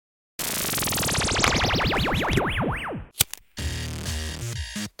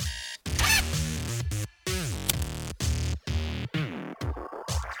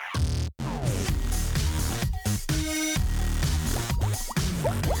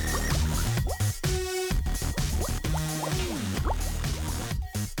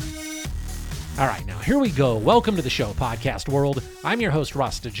All right, now here we go. Welcome to the show, podcast world. I'm your host,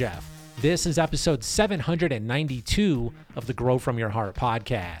 Rasta Jeff. This is episode 792 of the Grow From Your Heart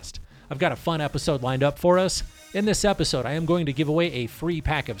podcast. I've got a fun episode lined up for us. In this episode, I am going to give away a free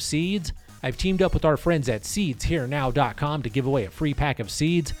pack of seeds. I've teamed up with our friends at seedsherenow.com to give away a free pack of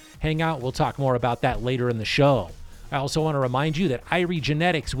seeds. Hang out, we'll talk more about that later in the show. I also want to remind you that Irie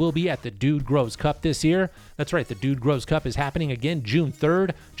Genetics will be at the Dude Grows Cup this year. That's right, the Dude Grows Cup is happening again June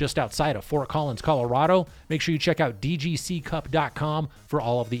 3rd, just outside of Fort Collins, Colorado. Make sure you check out dgccup.com for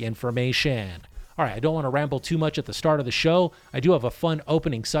all of the information. All right, I don't want to ramble too much at the start of the show. I do have a fun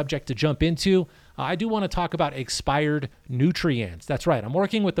opening subject to jump into. I do want to talk about expired nutrients. That's right, I'm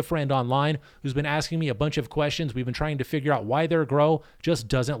working with a friend online who's been asking me a bunch of questions. We've been trying to figure out why their grow just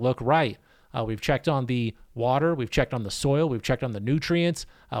doesn't look right. We've checked on the water, we've checked on the soil, we've checked on the nutrients,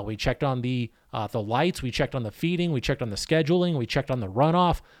 we checked on the lights, we checked on the feeding, we checked on the scheduling, we checked on the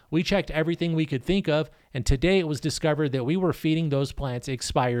runoff, we checked everything we could think of, and today it was discovered that we were feeding those plants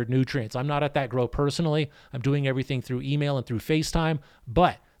expired nutrients. I'm not at that grow personally, I'm doing everything through email and through FaceTime,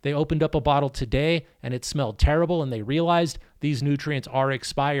 but they opened up a bottle today and it smelled terrible, and they realized these nutrients are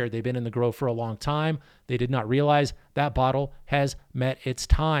expired. They've been in the grow for a long time. They did not realize that bottle has met its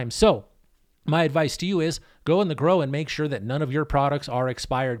time. So my advice to you is go in the grow and make sure that none of your products are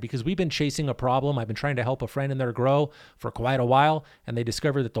expired, because we've been chasing a problem. I've been trying to help a friend in their grow for quite a while, and they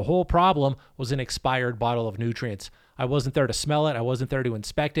discovered that the whole problem was an expired bottle of nutrients. I wasn't there to smell it. I wasn't there to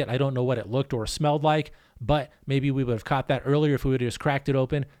inspect it. I don't know what it looked or smelled like, but maybe we would have caught that earlier if we would have just cracked it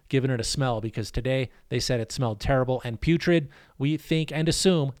open, given it a smell, because today they said it smelled terrible and putrid. We think and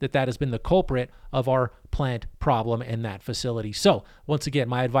assume that that has been the culprit of our plant problem in that facility. So once again,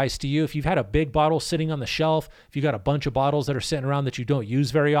 my advice to you, if you've had a big bottle sitting on the shelf, if you got a bunch of bottles that are sitting around that you don't use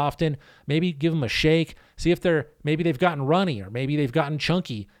very often, maybe give them a shake. See if maybe they've gotten runny, or maybe they've gotten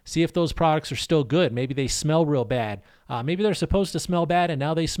chunky. See if those products are still good. Maybe they smell real bad. Maybe they're supposed to smell bad and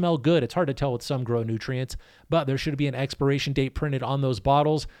now they smell good. It's hard to tell with some grow nutrients, but there should be an expiration date printed on those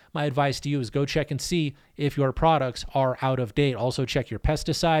bottles. My advice to you is go check and see if your products are out of date. Also check your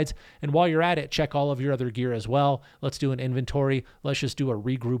pesticides, and while you're at it, check all of your other gear as well. Let's do an inventory. Let's just do a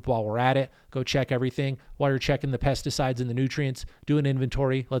regroup while we're at it. Go check everything. While you're checking the pesticides and the nutrients, do an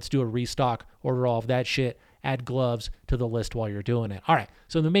inventory. Let's do a restock, order all of that shit. Add gloves to the list while you're doing it. All right,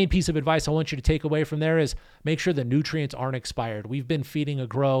 so the main piece of advice I want you to take away from there is make sure the nutrients aren't expired. We've been feeding a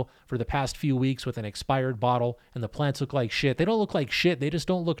grow for the past few weeks with an expired bottle, and the plants look like shit. They don't look like shit. They just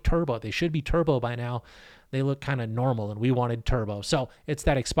don't look turbo. They should be turbo by now. They look kind of normal, and we wanted turbo. So it's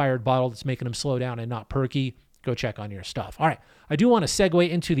that expired bottle that's making them slow down and not perky. Go check on your stuff. All right, I do want to segue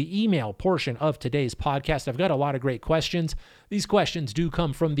into the email portion of today's podcast. I've got a lot of great questions. These questions do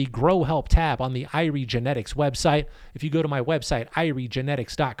come from the Grow Help tab on the Irie Genetics website. If you go to my website,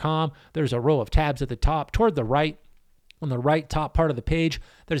 iriegenetics.com, there's a row of tabs at the top toward the right. On the right top part of the page,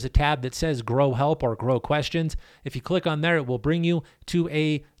 there's a tab that says Grow Help or Grow Questions. If you click on there, it will bring you to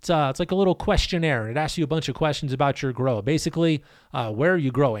it's like a little questionnaire. It asks you a bunch of questions about your grow. Basically, where are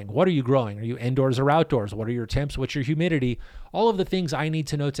you growing? What are you growing? Are you indoors or outdoors? What are your temps? What's your humidity? All of the things I need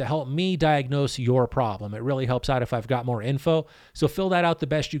to know to help me diagnose your problem. It really helps out if I've got more info. So fill that out the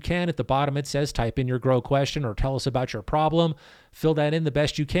best you can. At the bottom, it says type in your grow question or tell us about your problem. Fill that in the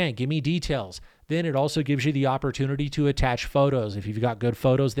best you can. Give me details. Then it also gives you the opportunity to attach photos. If you've got good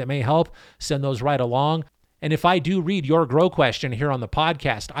photos that may help, send those right along. And if I do read your grow question here on the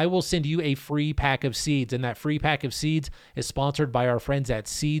podcast, I will send you a free pack of seeds. And that free pack of seeds is sponsored by our friends at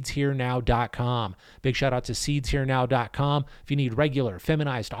seedsherenow.com. Big shout out to seedsherenow.com. If you need regular,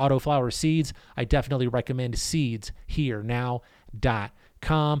 feminized autoflower seeds, I definitely recommend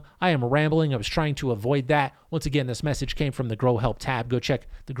seedsherenow.com. I am rambling. I was trying to avoid that. Once again, this message came from the Grow Help tab. Go check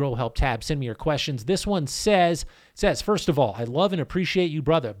the Grow Help tab. Send me your questions. This one says, first of all, I love and appreciate you,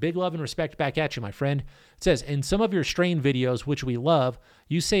 brother. Big love and respect back at you, my friend. It says, in some of your strain videos, which we love,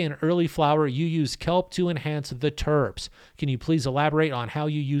 you say in early flower you use kelp to enhance the terps. Can you please elaborate on how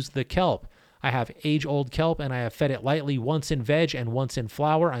you use the kelp? I have age-old kelp, and I have fed it lightly once in veg and once in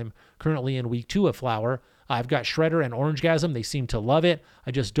flower. I'm currently in week 2 of flower. I've got Shredder and Orangegasm. They seem to love it.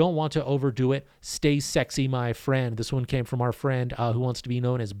 I just don't want to overdo it. Stay sexy, my friend. This one came from our friend who wants to be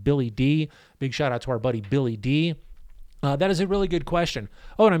known as Billy D. Big shout out to our buddy Billy D. That is a really good question.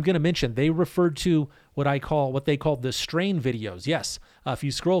 Oh, and I'm going to mention they referred to what they call the strain videos. Yes, if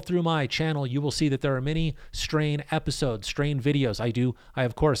you scroll through my channel, you will see that there are many strain episodes, strain videos. I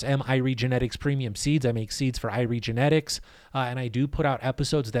of course am Irie Genetics Premium Seeds. I make seeds for Irie Genetics, and I do put out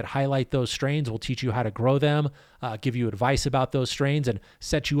episodes that highlight those strains. We'll teach you how to grow them, give you advice about those strains, and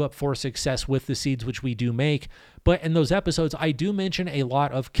set you up for success with the seeds which we do make. But in those episodes, I do mention a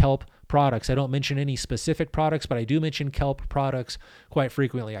lot of kelp products. I don't mention any specific products, but I do mention kelp products quite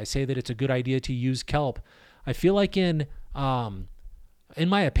frequently. I say that it's a good idea to use kelp. I feel like in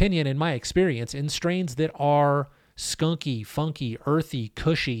my opinion, in my experience, in strains that are skunky, funky, earthy,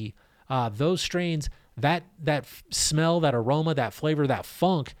 cushy, those strains, that smell, that aroma, that flavor, that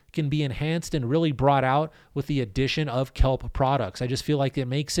funk can be enhanced and really brought out with the addition of kelp products. I just feel like it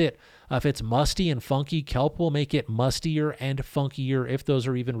makes it, if it's musty and funky, kelp will make it mustier and funkier. If those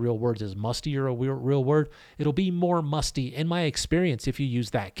are even real words, is mustier a real word? It'll be more musty in my experience if you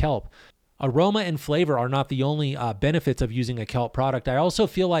use that kelp. Aroma and flavor are not the only benefits of using a kelp product. I also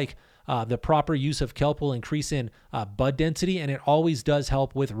feel like the proper use of kelp will increase in bud density, and it always does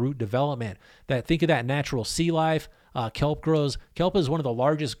help with root development. Think of that natural sea life. Kelp is one of the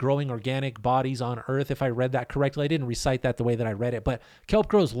largest growing organic bodies on earth, if I read that correctly. I didn't recite that the way that I read it, but kelp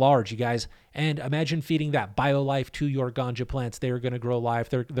grows large, you guys. And imagine feeding that BioLife to your ganja plants. They're going to grow live.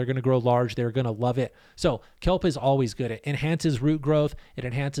 They're going to grow large. They're going to love it. So kelp is always good. It enhances root growth. It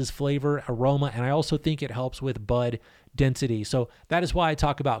enhances flavor, aroma, and I also think it helps with bud density. So that is why I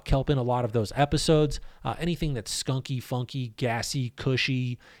talk about kelp in a lot of those episodes. Anything that's skunky, funky, gassy,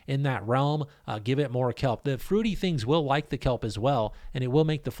 cushy in that realm, give it more kelp. The fruity things will like the kelp as well, and it will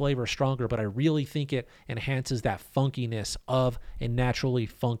make the flavor stronger, but I really think it enhances that funkiness of a naturally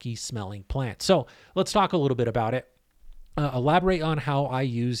funky smelling plant. So let's talk a little bit about it. Elaborate on how I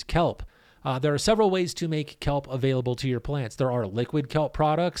use kelp. There are several ways to make kelp available to your plants. There are liquid kelp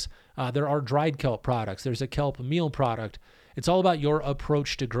products. There are dried kelp products. There's a kelp meal product. It's all about your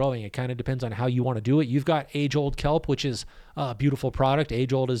approach to growing. It kind of depends on how you want to do it. You've got age-old kelp, which is a beautiful product.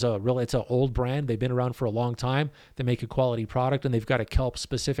 Age-old is it's an old brand. They've been around for a long time. They make a quality product, and they've got a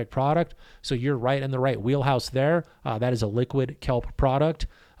kelp-specific product. So you're right in the right wheelhouse there. That is a liquid kelp product.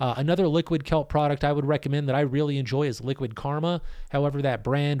 Another liquid kelp product I would recommend that I really enjoy is Liquid Karma. However, that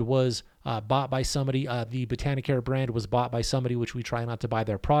brand was bought by somebody. The Botanicare brand was bought by somebody, which we try not to buy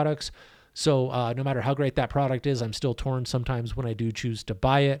their products. So no matter how great that product is, I'm still torn sometimes when I do choose to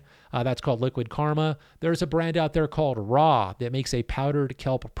buy it. That's called Liquid Karma. There's a brand out there called Raw that makes a powdered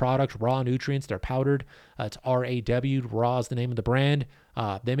kelp product, raw nutrients. They're powdered. It's RAW. Raw is the name of the brand.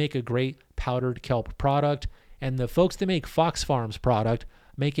 They make a great powdered kelp product. And the folks that make Fox Farms product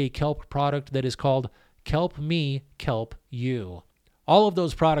make a kelp product that is called Kelp Me, Kelp You. All of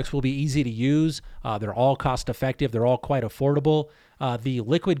those products will be easy to use. They're all cost effective. They're all quite affordable. The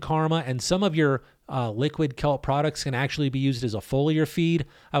Liquid Karma and some of your liquid kelp products can actually be used as a foliar feed.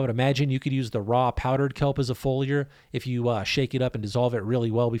 I would imagine you could use the raw powdered kelp as a foliar if you shake it up and dissolve it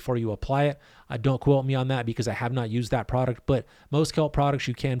really well before you apply it. Don't quote me on that because I have not used that product, but most kelp products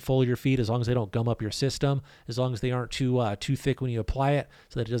you can foliar feed as long as they don't gum up your system, as long as they aren't too thick when you apply it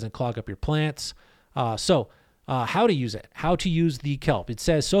so that it doesn't clog up your plants. How to use it, how to use the kelp. It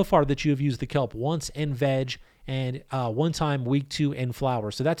says so far that you have used the kelp once in veg and one time week 2 in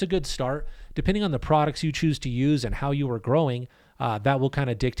flower. So that's a good start. Depending on the products you choose to use and how you are growing, that will kind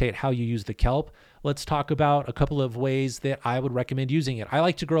of dictate how you use the kelp. Let's talk about a couple of ways that I would recommend using it. I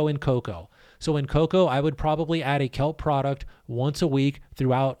like to grow in cocoa. So in cocoa, I would probably add a kelp product once a week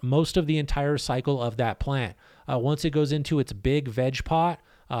throughout most of the entire cycle of that plant. Once it goes into its big veg pot,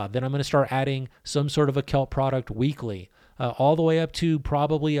 then I'm going to start adding some sort of a kelp product weekly, all the way up to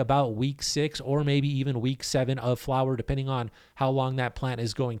probably about week 6 or maybe even week 7 of flower, depending on how long that plant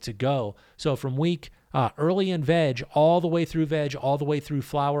is going to go. So from week early in veg, all the way through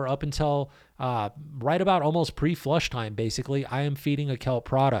flower, up until right about almost pre-flush time, basically, I am feeding a kelp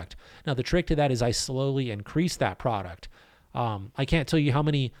product. Now, the trick to that is I slowly increase that product. I can't tell you how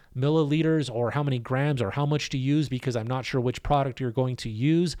many milliliters or how many grams or how much to use because I'm not sure which product you're going to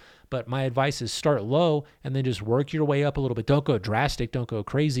use, but my advice is start low and then just work your way up a little bit. Don't go drastic, don't go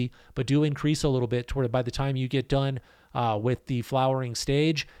crazy, but do increase a little bit to where by the time you get done with the flowering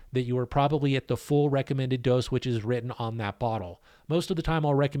stage that you are probably at the full recommended dose, which is written on that bottle. Most of the time,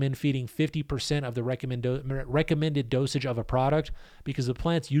 I'll recommend feeding 50% of the recommended dosage of a product because the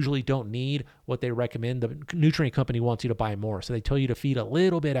plants usually don't need what they recommend. The nutrient company wants you to buy more, so they tell you to feed a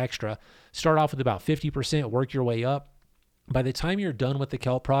little bit extra. Start off with about 50%, work your way up. By the time you're done with the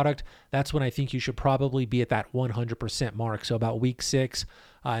kelp product, that's when I think you should probably be at that 100% mark. So about week 6,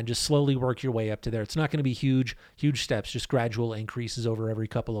 and just slowly work your way up to there. It's not going to be huge steps, just gradual increases over every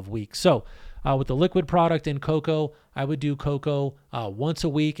couple of weeks. So with the liquid product in cocoa, I would do cocoa once a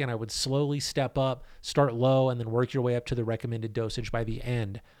week, and I would slowly step up, start low, and then work your way up to the recommended dosage by the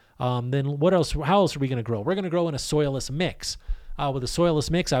end. Then what else? How else are we going to grow? We're going to grow in a soilless mix. With a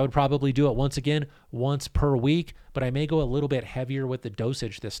soilless mix, I would probably do it once per week, but I may go a little bit heavier with the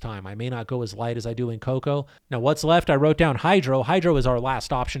dosage this time. I may not go as light as I do in cocoa. Now, what's left? I wrote down hydro. Hydro is our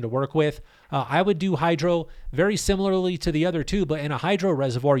last option to work with. I would do hydro very similarly to the other two, but in a hydro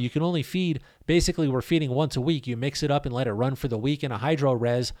reservoir, you can only feed, basically we're feeding once a week. You mix it up and let it run for the week in a hydro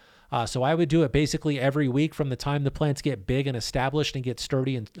res. So I would do it basically every week from the time the plants get big and established and get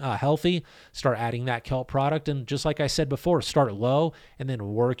sturdy and healthy. Start adding that kelp product. And just like I said before, start low and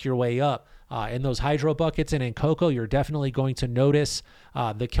then work your way up. In those hydro buckets and in cocoa, you're definitely going to notice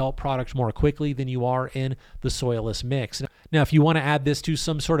the kelp product more quickly than you are in the soilless mix. Now, if you want to add this to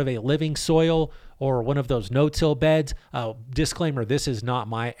some sort of a living soil or one of those no-till beds, disclaimer, this is not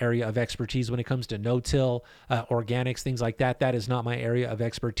my area of expertise when it comes to no-till, organics, things like that. That is not my area of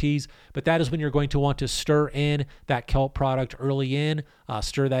expertise, but that is when you're going to want to stir in that kelp product early in,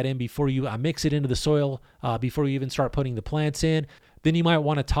 stir that in before you mix it into the soil, before you even start putting the plants in. Then you might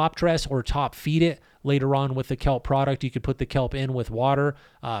want to top dress or top feed it later on with the kelp product. You could put the kelp in with water,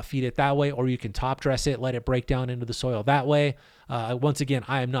 feed it that way, or you can top dress it, let it break down into the soil that way. Once again,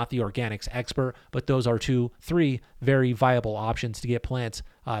 I am not the organics expert, but those are 3 very viable options to get plants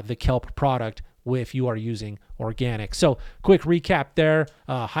the kelp product if you are using organic. So quick recap there.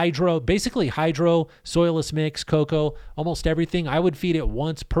 Basically hydro, soilless mix, cocoa, almost everything. I would feed it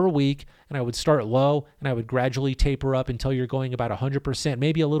once per week, and I would start low and I would gradually taper up until you're going about 100%,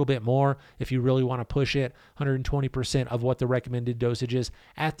 maybe a little bit more if you really want to push it, 120% of what the recommended dosage is.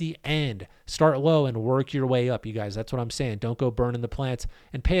 At the end, start low and work your way up, you guys. That's what I'm saying. Don't go burning the plants,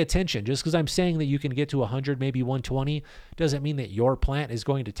 and pay attention. Just because I'm saying that you can get to 100, maybe 120, doesn't mean that your plant is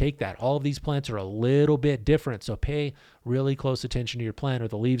going to take that. All of these plants are a little bit different, so pay really close attention to your plant. Are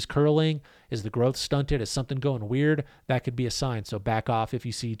the leaves curling? Is the growth stunted? Is something going weird? That could be a sign, so back off if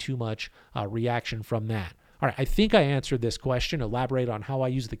you see too much reaction from that. All right, I think I answered this question. Elaborate on how I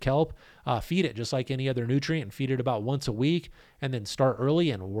use the kelp. Feed it just like any other nutrient, and feed it about once a week, and then start early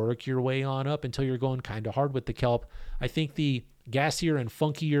and work your way on up until you're going kind of hard with the kelp. I think the gassier and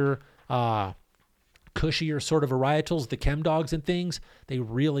funkier, cushier sort of varietals, the chem dogs and things, they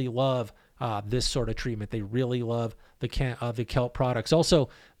really love this sort of treatment. They really love the kelp products. Also,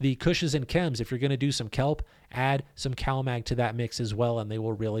 the cushes and chems, if you're going to do some kelp, add some CalMag to that mix as well, and they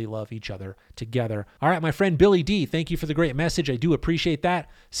will really love each other together. All right, my friend Billy D, thank you for the great message. I do appreciate that.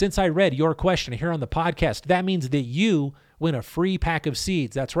 Since I read your question here on the podcast, that means that you win a free pack of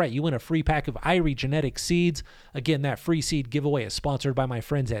seeds. That's right, you win a free pack of Irie genetic seeds. Again, that free seed giveaway is sponsored by my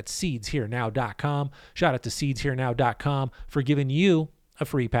friends at seedsherenow.com. Shout out to seedsherenow.com for giving you a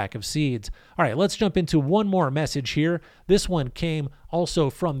free pack of seeds. All right, let's jump into one more message here. This one came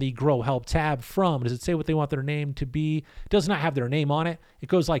also from the Grow Help tab from, does it say what they want their name to be? It does not have their name on it. It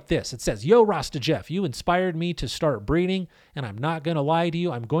goes like this. It says, "Yo, Rasta Jeff, you inspired me to start breeding, and I'm not going to lie to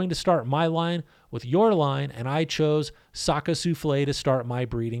you. I'm going to start my line with your line, and I chose Saka Souffle to start my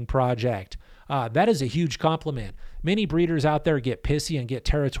breeding project." That is a huge compliment. Many breeders out there get pissy and get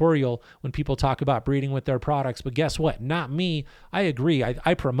territorial when people talk about breeding with their products, but guess what? Not me. I agree.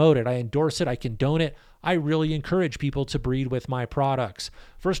 I promote it. I endorse it. I condone it. I really encourage people to breed with my products.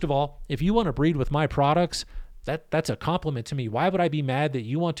 First of all, if you want to breed with my products, that's a compliment to me. Why would I be mad that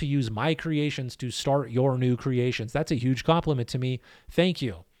you want to use my creations to start your new creations? That's a huge compliment to me. Thank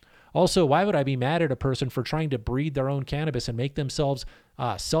you. Also, why would I be mad at a person for trying to breed their own cannabis and make themselves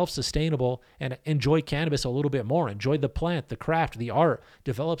self-sustainable and enjoy cannabis a little bit more, enjoy the plant, the craft, the art,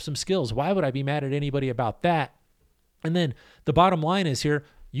 develop some skills? Why would I be mad at anybody about that? And then the bottom line is here,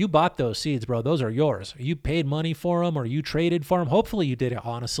 you bought those seeds, bro. Those are yours. You paid money for them or you traded for them. Hopefully you did it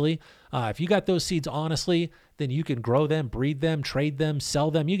honestly. If you got those seeds honestly, then you can grow them, breed them, trade them, sell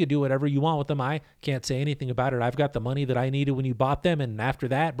them. You can do whatever you want with them. I can't say anything about it. I've got the money that I needed when you bought them. And after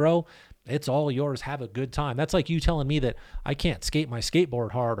that, bro, it's all yours. Have a good time. That's like you telling me that I can't skate my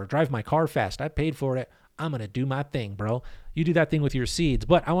skateboard hard or drive my car fast. I paid for it. I'm going to do my thing, bro. You do that thing with your seeds.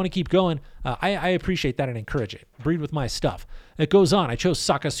 But I want to keep going. I appreciate that and encourage it. Breed with my stuff. It goes on. I chose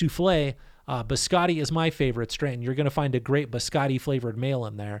Saka Souffle. Biscotti is my favorite strain. You're going to find a great biscotti flavored male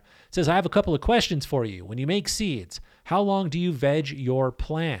in there. It says, I have a couple of questions for you. When you make seeds, how long do you veg your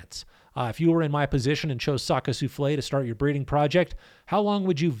plants? If you were in my position and chose Saka Souffle to start your breeding project, how long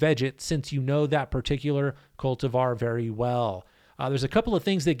would you veg it since you know that particular cultivar very well? There's a couple of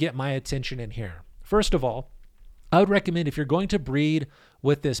things that get my attention in here. First of all, I would recommend if you're going to breed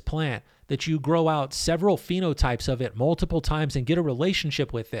with this plant that you grow out several phenotypes of it multiple times and get a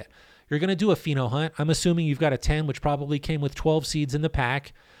relationship with it. You're going to do a pheno hunt. I'm assuming you've got a 10, which probably came with 12 seeds in the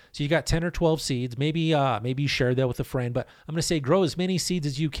pack. So you got 10 or 12 seeds. Maybe you share that with a friend, but I'm going to say grow as many seeds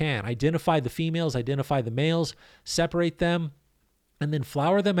as you can. Identify the females, identify the males, separate them, and then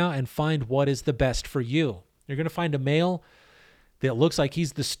flower them out and find what is the best for you. You're going to find a male that looks like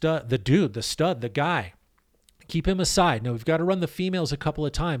he's the stud, the guy. Keep him aside. Now, we've got to run the females a couple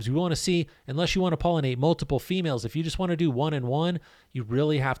of times. We want to see, unless you want to pollinate multiple females, if you just want to do one and one, you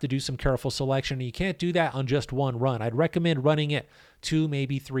really have to do some careful selection. And you can't do that on just one run. I'd recommend running it 2,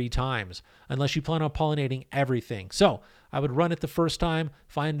 maybe 3 times, unless you plan on pollinating everything. So I would run it the first time,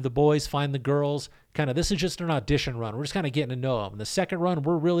 find the boys, find the girls. This is just an audition run. We're just kind of getting to know them. The second run,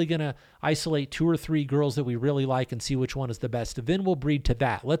 we're really going to isolate 2 or 3 girls that we really like and see which one is the best. Then we'll breed to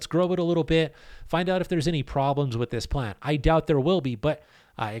that. Let's grow it a little bit, find out if there's any problems with this plant. I doubt there will be, but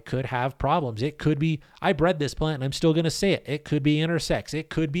it could have problems. It could be, I bred this plant and I'm still going to say it. It could be intersex. It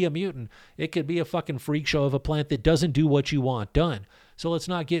could be a mutant. It could be a fucking freak show of a plant that doesn't do what you want done. So let's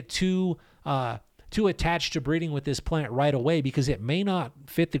not get too attached to breeding with this plant right away, because it may not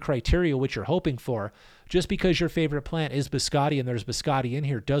fit the criteria which you're hoping for. Just because your favorite plant is biscotti and there's biscotti in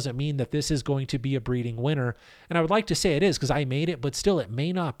here doesn't mean that this is going to be a breeding winner. And I would like to say it is because I made it, but still it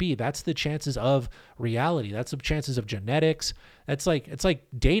may not be. That's the chances of reality. That's the chances of genetics. It's like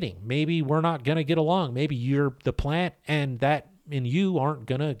dating. Maybe we're not going to get along. Maybe you're the plant and that and you aren't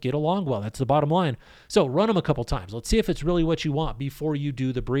going to get along well. That's the bottom line. So run them a couple times. Let's see if it's really what you want before you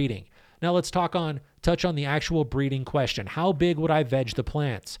do the breeding. Now let's touch on the actual breeding question. How big would I veg the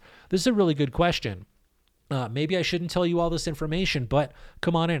plants? This is a really good question. Maybe I shouldn't tell you all this information, but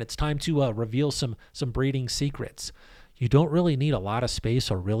come on in. It's time to reveal some breeding secrets. You don't really need a lot of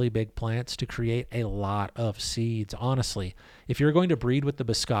space or really big plants to create a lot of seeds. Honestly, if you're going to breed with the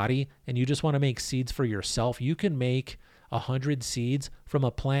biscotti and you just want to make seeds for yourself, you can make 100 seeds from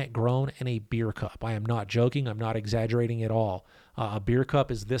a plant grown in a beer cup. I am not joking. I'm not exaggerating at all. A beer cup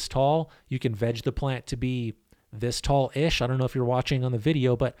is this tall. You can veg the plant to be this tall-ish. I don't know if you're watching on the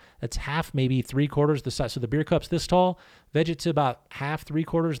video, but it's half, maybe 3/4 the size. So the beer cup's this tall. Veg it to about half,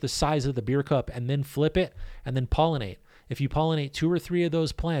 3/4 the size of the beer cup, and then flip it and then pollinate. If you pollinate 2 or 3 of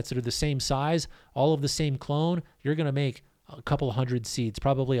those plants that are the same size, all of the same clone, you're going to make a couple hundred seeds,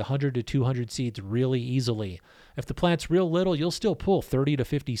 probably 100 to 200 seeds really easily. If the plant's real little, you'll still pull 30 to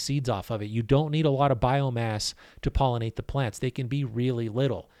 50 seeds off of it. You don't need a lot of biomass to pollinate the plants. They can be really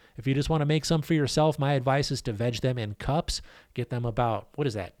little. If you just want to make some for yourself, my advice is to veg them in cups. Get them about, what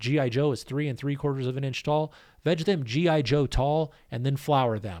is that? G.I. Joe is 3 3/4 of an inch tall. Veg them G.I. Joe tall and then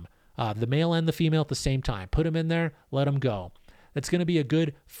flower them. The male and the female at the same time. Put them in there, let them go. That's going to be a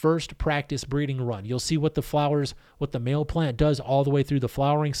good first practice breeding run. You'll see what the male plant does all the way through the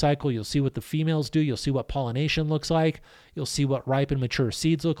flowering cycle. You'll see what the females do. You'll see what pollination looks like. You'll see what ripe and mature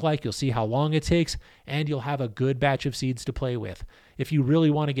seeds look like. You'll see how long it takes, and you'll have a good batch of seeds to play with. If you really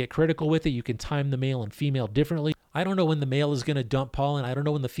want to get critical with it, you can time the male and female differently. I don't know when the male is going to dump pollen. I don't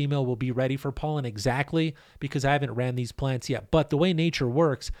know when the female will be ready for pollen exactly, because I haven't ran these plants yet. But the way nature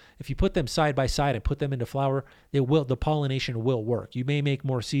works, if you put them side by side and put them into flower, the pollination will work. You may make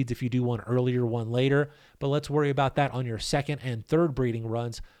more seeds if you do one earlier, one later, but let's worry about that on your second and third breeding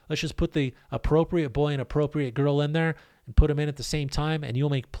runs. Let's just put the appropriate boy and appropriate girl in there and put them in at the same time, and you'll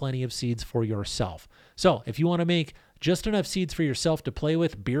make plenty of seeds for yourself. So if you want to make just enough seeds for yourself to play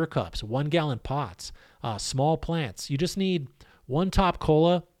with, beer cups, 1-gallon pots, small plants. You just need one top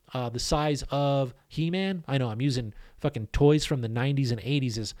cola, the size of He-Man. I know I'm using fucking toys from the 90s and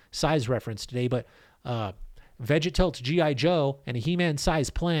 80s as size reference today, but Vegetilt's G.I. Joe and a He-Man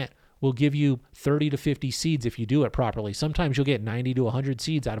size plant will give you 30 to 50 seeds if you do it properly. Sometimes you'll get 90 to 100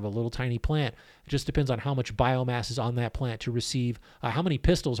 seeds out of a little tiny plant. It just depends on how much biomass is on that plant to receive, how many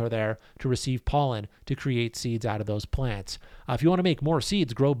pistils are there to receive pollen to create seeds out of those plants. If you want to make more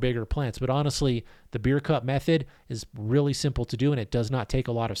seeds, grow bigger plants. But honestly, the beer cup method is really simple to do, and it does not take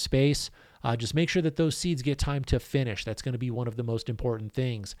a lot of space. Just make sure that those seeds get time to finish. That's going to be one of the most important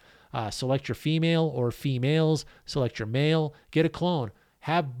things. Select your female or females. Select your male. Get a clone.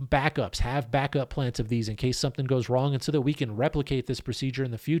 Have backups, have backup plants of these in case something goes wrong, and so that we can replicate this procedure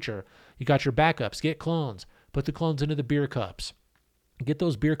in the future. You got your backups, get clones, put the clones into the beer cups. Get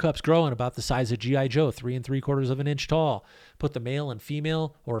those beer cups growing about the size of G.I. Joe, 3 3/4 of an inch tall. Put the male and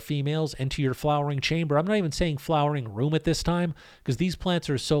female or females into your flowering chamber. I'm not even saying flowering room at this time, because these plants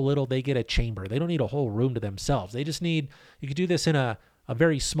are so little they get a chamber. They don't need a whole room to themselves. They just need, you could do this in a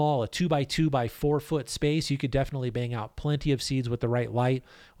very small, a 2x2 by 4 foot space. You could definitely bang out plenty of seeds with the right light,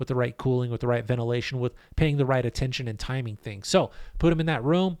 with the right cooling, with the right ventilation, with paying the right attention and timing things. So put them in that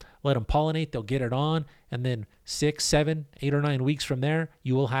room, let them pollinate, they'll get it on, and then 6, 7, 8, or 9 weeks from there,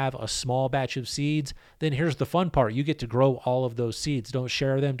 you will have a small batch of seeds. Then here's the fun part. You get to grow all of those seeds. Don't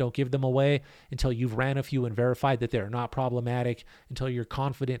share them. Don't give them away until you've ran a few and verified that they're not problematic, until you're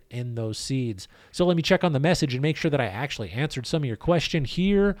confident in those seeds. So let me check on the message and make sure that I actually answered some of your question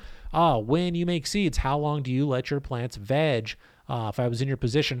here. When you make seeds, how long do you let your plants veg? If I was in your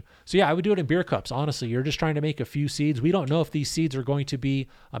position. So yeah, I would do it in beer cups. Honestly, you're just trying to make a few seeds. We don't know if these seeds are going to be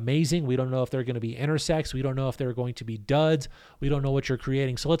amazing. We don't know if they're going to be intersex. We don't know if they're going to be duds. We don't know what you're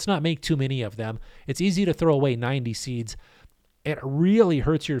creating. So let's not make too many of them. It's easy to throw away 90 seeds. It really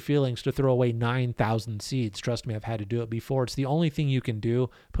hurts your feelings to throw away 9,000 seeds. Trust me, I've had to do it before. It's the only thing you can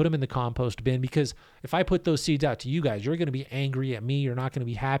do. Put them in the compost bin, because if I put those seeds out to you guys, you're going to be angry at me. You're not going to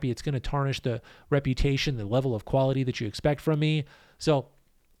be happy. It's going to tarnish the reputation, the level of quality that you expect from me. So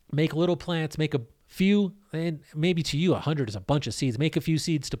make little plants, make a few, and maybe to you 100 is a bunch of seeds. Make a few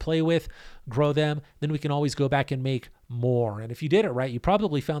seeds to play with, grow them, then we can always go back and make more. And if you did it right, you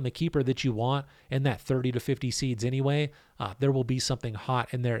probably found the keeper that you want in that 30 to 50 seeds anyway. There will be something hot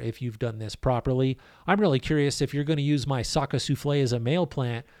in there if you've done this properly. I'm really curious, if you're going to use my Saka Souffle as a male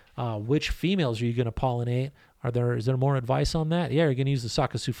plant, which females are you going to pollinate? Is there more advice on that? Yeah, you're going to use the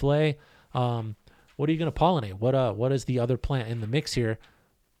Saka Souffle. What are you going to pollinate? What is the other plant in the mix here?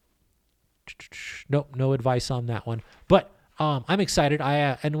 Nope, no advice on that one. But I'm excited.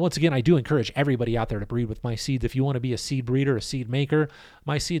 And once again, I do encourage everybody out there to breed with my seeds. If you want to be a seed breeder, a seed maker,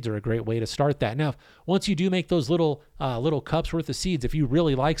 my seeds are a great way to start that. Now, once you do make those little cups worth of seeds, if you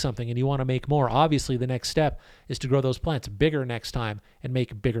really like something and you want to make more, obviously the next step is to grow those plants bigger next time and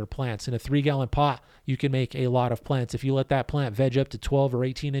make bigger plants. In a 3-gallon pot, you can make a lot of plants. If you let that plant veg up to 12 or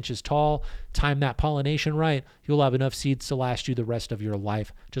 18 inches tall, time that pollination right, you'll have enough seeds to last you the rest of your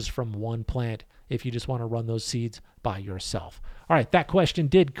life just from one plant, if you just want to run those seeds by yourself. All right, that question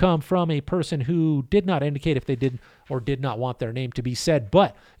did come from a person who did not indicate if they did or did not want their name to be said.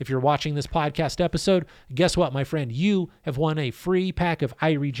 But if you're watching this podcast episode, guess what, my friend? You have won a free pack of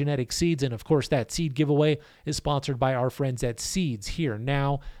Irie genetic seeds. And of course, that seed giveaway is sponsored by our friends at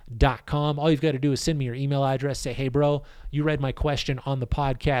seedsherenow.com. All you've got to do is send me your email address. Say, hey, bro, you read my question on the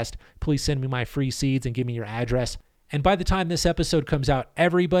podcast. Please send me my free seeds and give me your address. And by the time this episode comes out,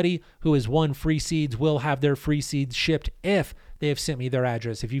 everybody who has won free seeds will have their free seeds shipped if they have sent me their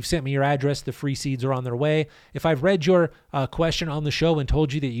address. If you've sent me your address, the free seeds are on their way. If I've read your question on the show and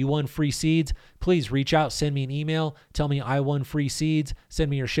told you that you won free seeds, please reach out, send me an email, tell me I won free seeds, send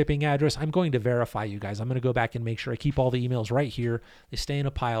me your shipping address. I'm going to verify you guys. I'm going to go back and make sure I keep all the emails right here. They stay in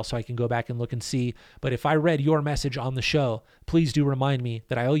a pile so I can go back and look and see. But if I read your message on the show, please do remind me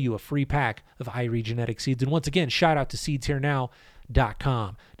that I owe you a free pack of Irie genetic seeds. And once again, shout out to seedsherenow.com.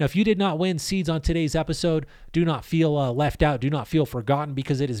 Now, if you did not win seeds on today's episode, do not feel left out. Do not feel forgotten,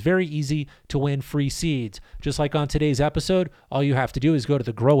 because it is very easy to win free seeds. Just like on today's episode, all you have to do is go to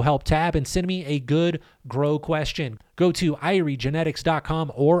the Grow Help tab and send me a good grow question. Go to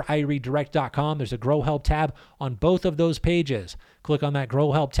iriegenetics.com or iriedirect.com. There's a Grow Help tab on both of those pages. Click on that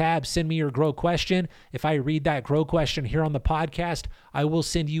Grow Help tab, send me your grow question. If I read that grow question here on the podcast, I will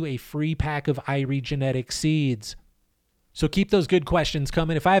send you a free pack of Irie genetic seeds. So keep those good questions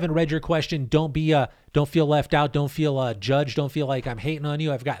coming. If I haven't read your question, don't feel left out. Don't feel judged. Don't feel like I'm hating on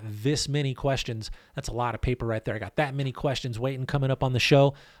you. I've got this many questions. That's a lot of paper right there. I got that many questions waiting coming up on the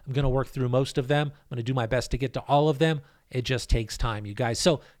show. I'm going to work through most of them. I'm going to do my best to get to all of them. It just takes time, you guys.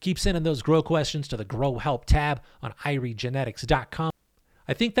 So keep sending those grow questions to the Grow Help tab on iriegenetics.com.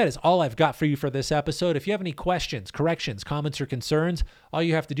 I think that is all I've got for you for this episode. If you have any questions, corrections, comments, or concerns, all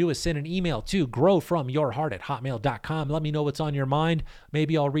you have to do is send an email to growfromyourheart@hotmail.com. Let me know what's on your mind.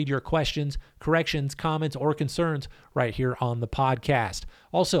 Maybe I'll read your questions, corrections, comments, or concerns right here on the podcast.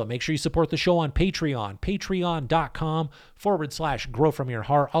 Also, make sure you support the show on Patreon,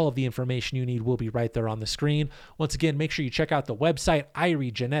 patreon.com/growfromyourheart. All of the information you need will be right there on the screen. Once again, make sure you check out the website,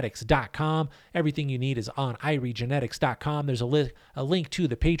 iriegenetics.com. Everything you need is on iriegenetics.com. There's a link to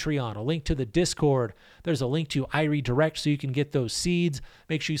the Patreon, a link to the Discord. There's a link to Irie Direct so you can get those seeds.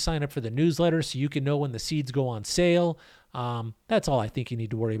 Make sure you sign up for the newsletter so you can know when the seeds go on sale. That's all I think you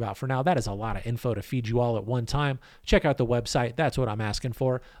need to worry about for now. That is a lot of info to feed you all at one time. Check out the website. That's what I'm asking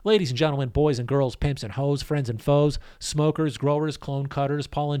for. Ladies and gentlemen, boys and girls, pimps and hoes, friends and foes, smokers, growers, clone cutters,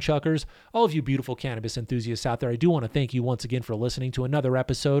 pollen chuckers, all of you beautiful cannabis enthusiasts out there, I do want to thank you once again for listening to another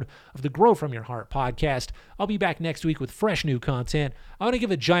episode of the Grow From Your Heart podcast. I'll be back next week with fresh new content. I want to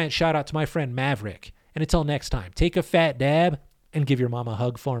give a giant shout out to my friend Maverick. And until next time, take a fat dab and give your mom a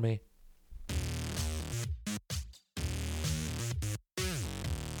hug for me.